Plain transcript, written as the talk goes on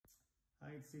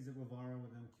Hi, it's Cesar Guevara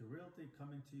with MQ Realty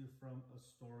coming to you from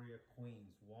Astoria,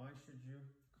 Queens. Why should you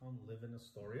come live in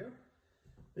Astoria?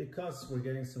 Because we're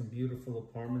getting some beautiful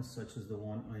apartments such as the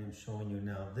one I am showing you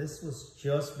now. This was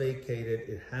just vacated.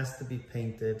 It has to be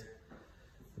painted.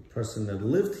 The person that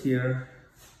lived here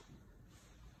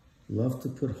loved to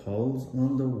put holes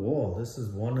on the wall. This is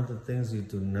one of the things you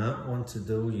do not want to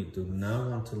do. You do not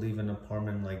want to leave an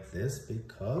apartment like this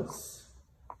because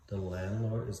the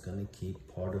landlord is going to keep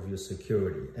part of your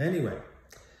security. Anyway,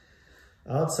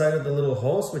 outside of the little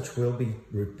holes, which will be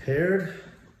repaired,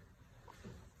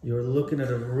 you're looking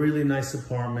at a really nice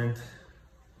apartment.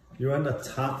 You're on the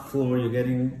top floor. You're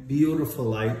getting beautiful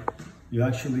light. You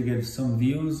actually get some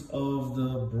views of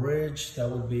the bridge. That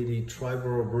would be the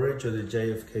Triborough Bridge or the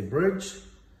JFK Bridge.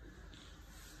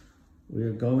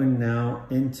 We're going now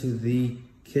into the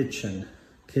kitchen.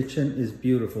 Kitchen is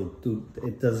beautiful. Dude,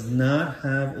 it does not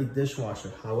have a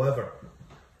dishwasher. However,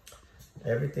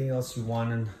 everything else you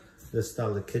want in this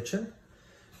style of kitchen.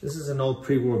 This is an old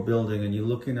pre-war building and you're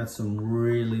looking at some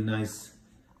really nice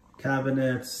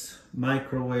cabinets,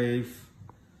 microwave.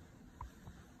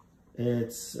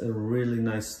 It's a really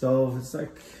nice stove. It's a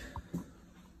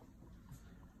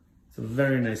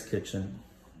very nice kitchen.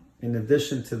 In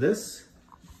addition to this,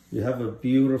 you have a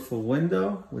beautiful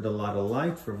window with a lot of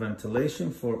light for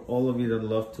ventilation for all of you that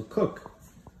love to cook.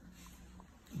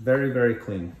 Very, very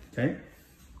clean, okay?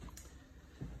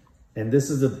 And this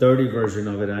is the dirty version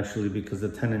of it actually because the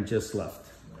tenant just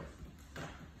left.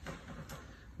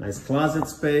 Nice closet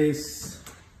space.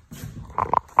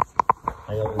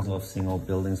 I always love seeing old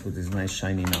buildings with these nice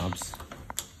shiny knobs.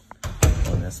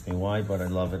 Don't ask me why, but I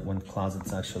love it when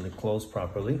closets actually close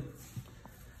properly.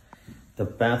 The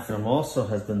bathroom also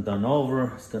has been done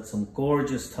over. It's got some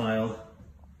gorgeous tile.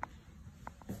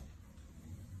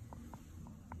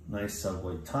 Nice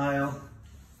subway tile.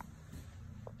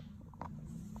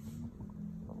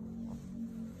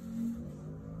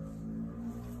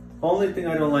 Only thing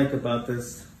I don't like about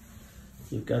this,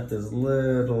 you've got this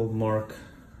little mark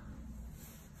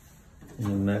in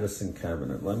the medicine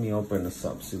cabinet. Let me open this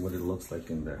up, see what it looks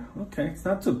like in there. Okay, it's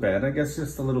not too bad. I guess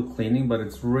just a little cleaning, but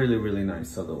it's really, really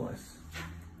nice otherwise.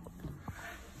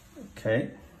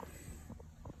 Okay.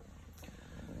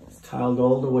 It's tiled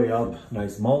all the way up.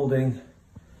 Nice molding.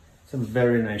 It's in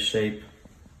very nice shape.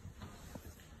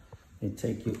 They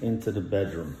take you into the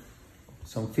bedroom.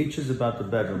 Some features about the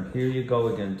bedroom. Here you go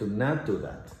again. Do not do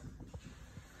that.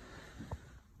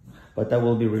 But that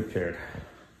will be repaired.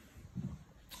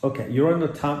 Okay, you're on the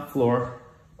top floor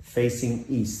facing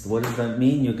east. What does that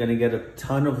mean? You're gonna get a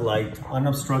ton of light,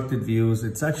 unobstructed views.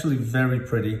 It's actually very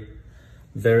pretty,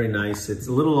 very nice. It's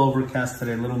a little overcast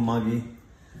today, a little muggy,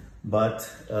 but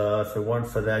if it weren't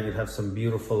for that, you'd have some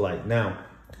beautiful light. Now,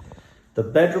 the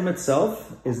bedroom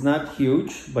itself is not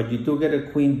huge, but you do get a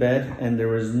queen bed and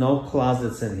there is no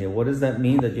closets in here. What does that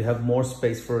mean? That you have more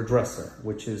space for a dresser,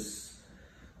 which is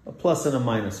a plus and a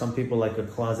minus. Some people like a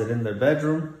closet in their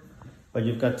bedroom, but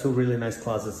you've got two really nice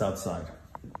closets outside.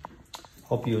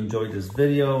 Hope you enjoyed this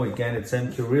video. Again, it's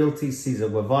MQ Realty, Cesar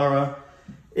Guevara.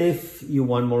 If you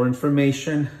want more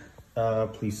information,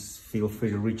 please feel free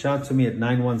to reach out to me at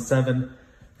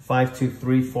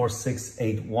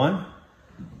 917-523-4681.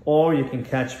 Or you can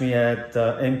catch me at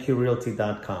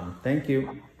mqrealty.com. Thank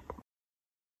you.